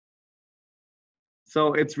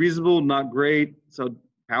 So it's reasonable, not great. So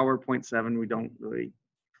power 0.7, we don't really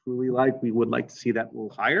truly like. We would like to see that a little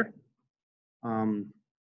higher.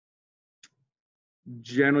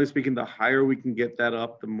 Generally speaking, the higher we can get that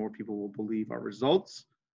up, the more people will believe our results.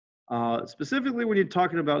 Specifically when you're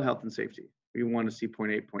talking about health and safety, we want to see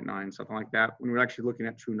 0.8, 0.9, something like that, when we're actually looking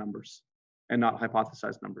at true numbers and not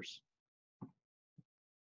hypothesized numbers.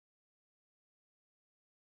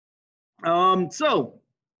 So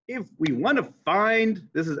if we want to find,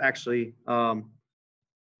 this is actually,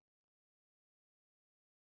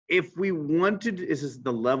 if we wanted, this is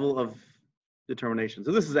the level of determination.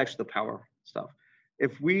 So this is actually the power stuff.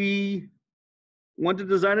 If we want to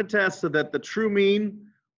design a test so that the true mean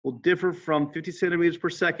will differ from 50 centimeters per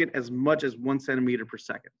second as much as 1 centimeter per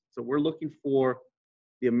second. So we're looking for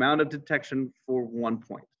the amount of detection for 1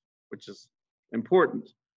 point, which is important.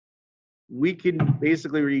 We can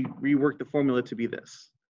basically rework the formula to be this.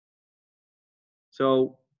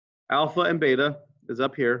 So alpha and beta is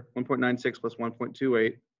up here, 1.96 plus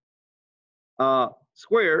 1.28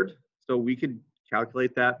 squared. So we could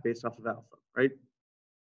calculate that based off of alpha, right?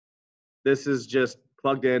 This is just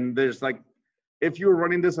plugged in. There's like, if you were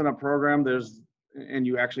running this in a program, and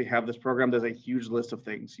you actually have this program, there's a huge list of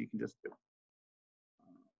things you can just do.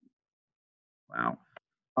 Wow.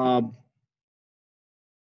 I'm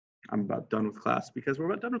about done with class because we're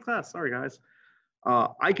about done with class. Sorry, guys.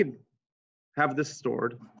 I could have this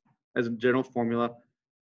stored as a general formula,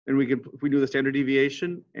 and if we do the standard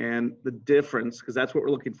deviation and the difference, because that's what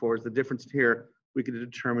we're looking for, is the difference here, we can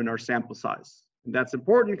determine our sample size. And that's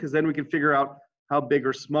important because then we can figure out how big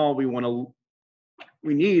or small we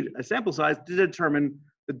need a sample size to determine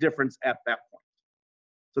the difference at that point.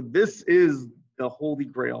 So this is the holy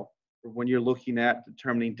grail for when you're looking at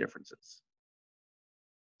determining differences.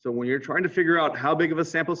 So when you're trying to figure out how big of a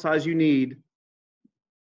sample size you need,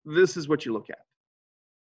 this is what you look at.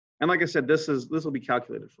 And like I said, this will be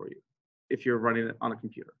calculated for you if you're running it on a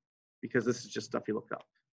computer, because this is just stuff you look up.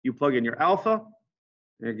 You plug in your alpha,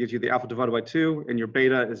 and it gives you the alpha divided by 2, and your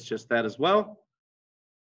beta is just that as well.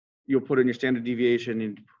 You'll put in your standard deviation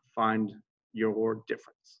and find your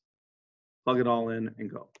difference. Plug it all in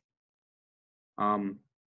and go. And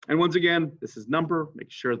once again, this is number,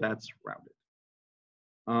 make sure that's rounded.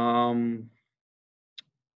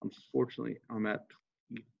 Unfortunately, I'm at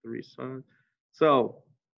 3. So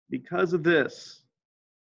because of this,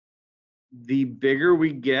 the bigger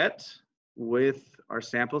we get with our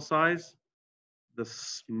sample size, the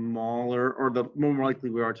smaller or the more likely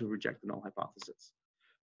we are to reject the null hypothesis.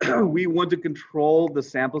 We want to control the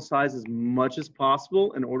sample size as much as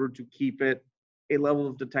possible in order to keep it a level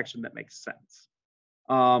of detection that makes sense.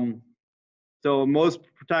 So most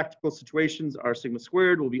practical situations, our sigma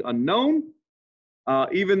squared will be unknown.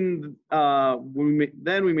 Even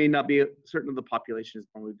then we may not be certain of the population is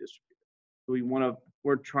normally distributed. So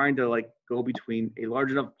we're trying to like go between a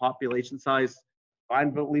large enough population size,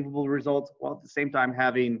 find believable results, while at the same time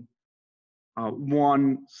having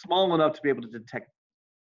one small enough to be able to detect,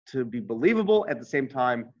 to be believable, at the same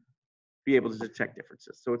time be able to detect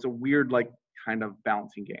differences. So it's a weird like kind of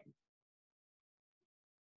balancing game.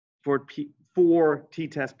 For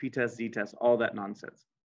t-test, p-test, z-test, all that nonsense.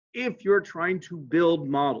 If you're trying to build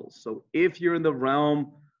models, so if you're in the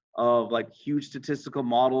realm of like huge statistical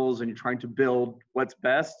models and you're trying to build what's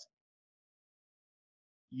best,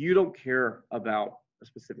 you don't care about a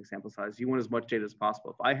specific sample size. You want as much data as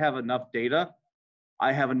possible. If I have enough data,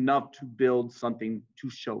 I have enough to build something to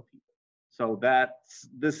show people. So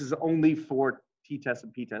this is only for t-test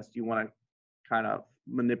and p-test. You want to kind of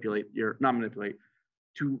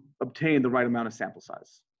to obtain the right amount of sample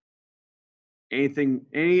size.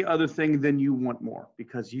 Any other thing, then you want more,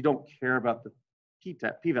 because you don't care about the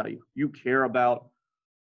p-value. You care about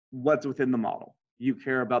what's within the model. You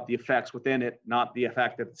care about the effects within it, not the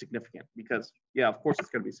effect that it's significant, because yeah, of course it's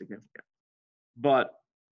going to be significant. But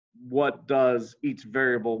what does each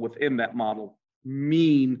variable within that model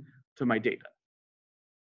mean to my data?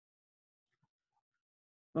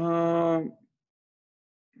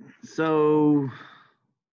 So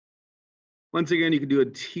once again, you can do a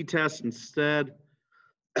t-test instead.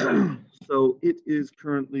 So it is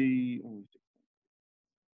currently,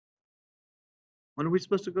 when are we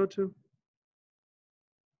supposed to go to?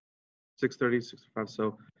 6:30, 6:05.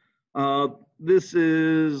 So this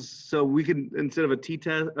is, so we can, instead of a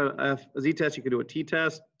t-test, a z-test, you can do a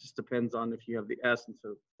t-test. Just depends on if you have the s instead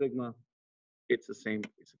of sigma. It's the same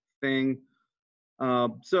basic thing.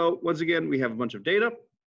 So once again, we have a bunch of data.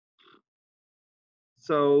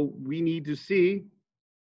 So we need to see,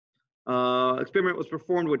 experiment was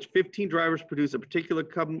performed which 15 drivers produce a particular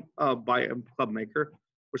by a club maker.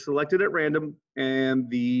 were selected at random and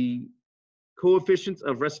the coefficients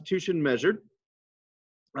of restitution measured.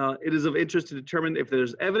 It is of interest to determine if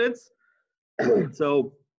there's evidence.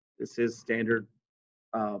 So this is standard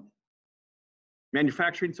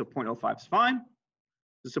manufacturing, so 0.05 is fine.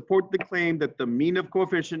 To support the claim that the mean of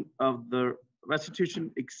coefficient of the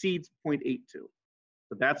restitution exceeds 0.82.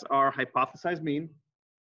 So that's our hypothesized mean.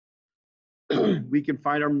 We can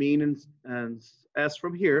find our mean and S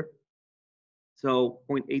from here. So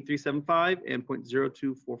 0.8375 and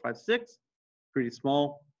 0.02456, pretty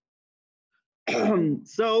small.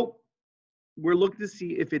 So we're looking to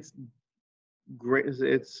see if it's great,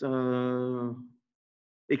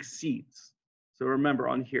 exceeds. So remember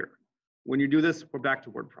on here, when you do this, we're back to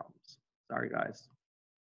word problems. Sorry, guys.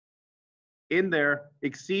 In there,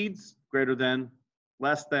 exceeds, greater than,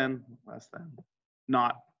 less than,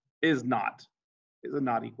 not, is not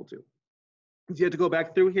equal to. So you have to go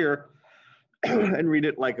back through here and read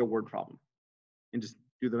it like a word problem and just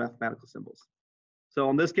do the mathematical symbols. So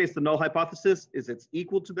in this case, the null hypothesis is it's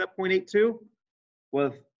equal to that 0.82,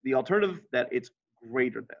 with the alternative that it's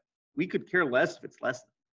greater than. We could care less if it's less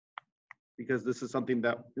than, because this is something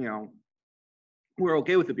that, you know, we're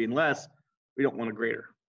okay with it being less. We don't want a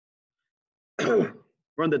greater.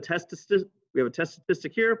 Run the test statistic. We have a test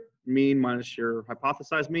statistic here, mean minus your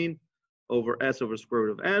hypothesized mean over S over square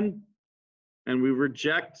root of n. And we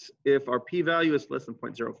reject if our p-value is less than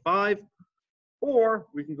 0.05, or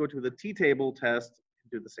we can go to the t-table test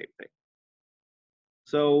and do the same thing.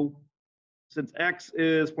 So since x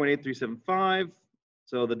is 0.8375,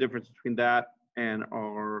 so the difference between that and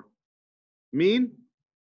our mean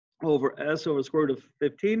over S over square root of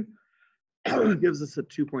 15 gives us a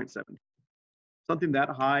 2.7. Something that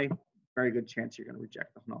high, very good chance you're going to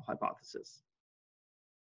reject the null hypothesis.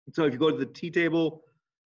 So if you go to the t-table,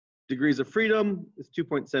 degrees of freedom is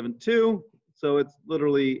 2.72. So it's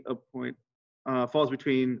literally a point, falls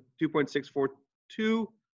between 2.642,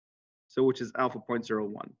 so which is alpha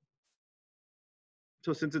 0.01.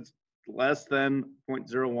 So since it's less than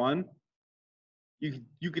 0.01,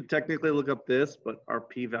 you could technically look up this, but our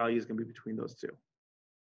p-value is going to be between those two.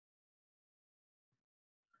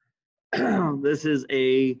 This is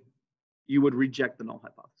you would reject the null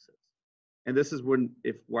hypothesis. And this is when,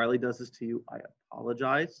 if Wiley does this to you, I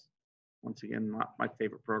apologize. Once again, not my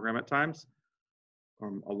favorite program at times,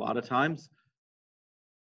 a lot of times.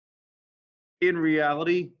 In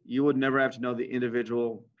reality, you would never have to know the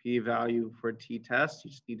individual p-value for a t-test.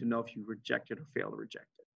 You just need to know if you reject it or fail to reject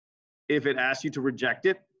it. If it asks you to reject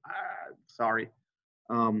it, sorry.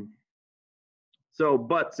 But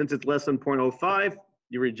since it's less than 0.05,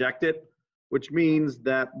 you reject it, which means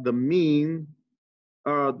that the mean,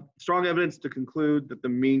 strong evidence to conclude that the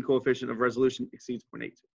mean coefficient of resolution exceeds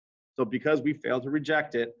 0.82. So because we failed to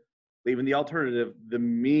reject it, leaving the alternative, the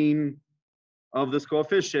mean of this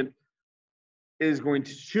coefficient is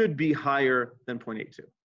should be higher than 0.82.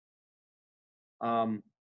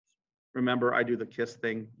 Remember, I do the KISS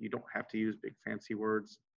thing. You don't have to use big fancy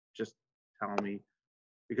words. Just tell me,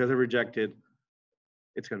 because I rejected,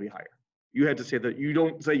 it's going to be higher. You had to say that. You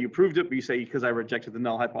don't say you proved it, but you say because I rejected the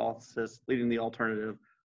null hypothesis, leading the alternative,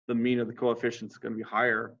 the mean of the coefficient is going to be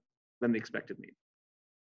higher than the expected mean.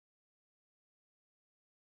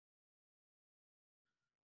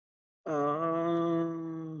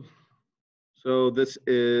 So this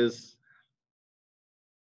is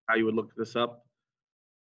how you would look this up.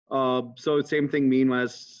 So same thing, mean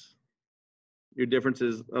minus your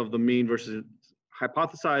differences of the mean versus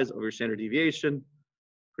hypothesized over your standard deviation.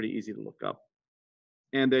 Pretty easy to look up.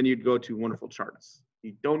 And then you'd go to wonderful charts.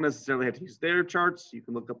 You don't necessarily have to use their charts. You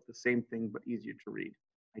can look up the same thing, but easier to read.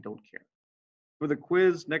 I don't care. For the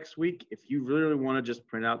quiz next week, if you really want to just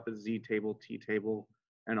print out the Z table, T table,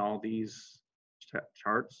 and all these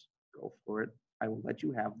charts, go for it. I will let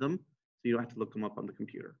you have them, so you don't have to look them up on the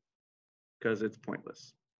computer, because it's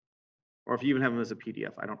pointless. Or if you even have them as a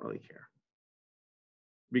PDF, I don't really care.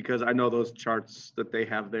 Because I know those charts that they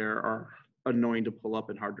have there are annoying to pull up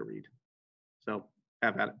and hard to read. So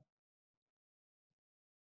have at it.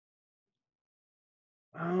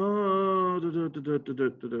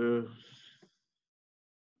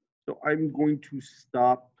 So I'm going to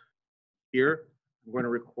stop here. I'm going to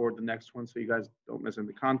record the next one so you guys don't miss any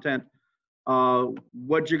of the content.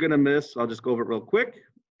 What you're going to miss, I'll just go over it real quick.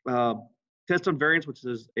 Test on variance, which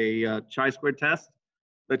is a chi-squared test,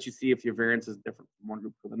 lets you see if your variance is different from one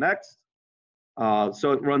group to the next.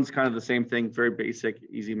 So it runs kind of the same thing, very basic,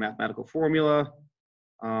 easy mathematical formula.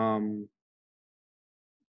 We're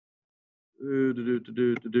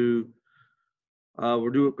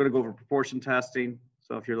going to go over proportion testing.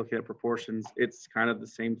 So if you're looking at proportions, it's kind of the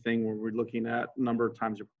same thing where we're looking at number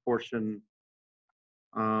times your proportion,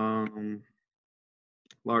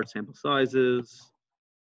 large sample sizes,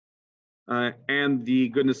 and the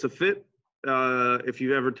goodness of fit. If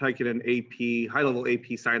you've ever taken an AP, high-level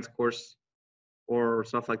AP science course or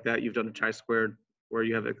stuff like that, you've done a chi-squared where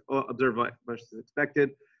you have observed versus expected.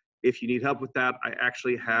 If you need help with that, I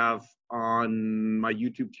actually have on my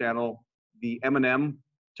YouTube channel the M&M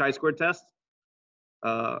chi-squared test.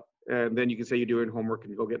 And then you can say you're doing homework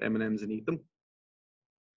and go get M&Ms and eat them,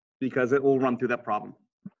 because it will run through that problem.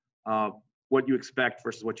 What you expect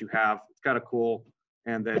versus what you have. It's kind of cool.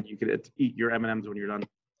 And then you can eat your M&Ms when you're done.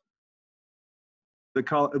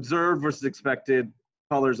 The observed versus expected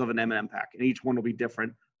colors of an M&M pack, and each one will be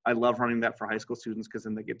different. I love running that for high school students because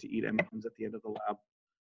then they get to eat M&Ms at the end of the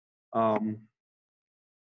lab.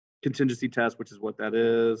 Contingency test, which is what that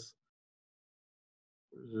is.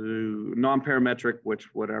 Non-parametric,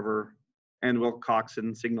 which whatever. And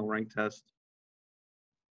Wilcoxon signal rank test.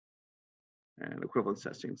 And equivalence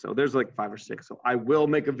testing. So there's like 5 or 6. So I will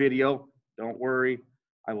make a video. Don't worry.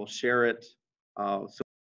 I will share it. So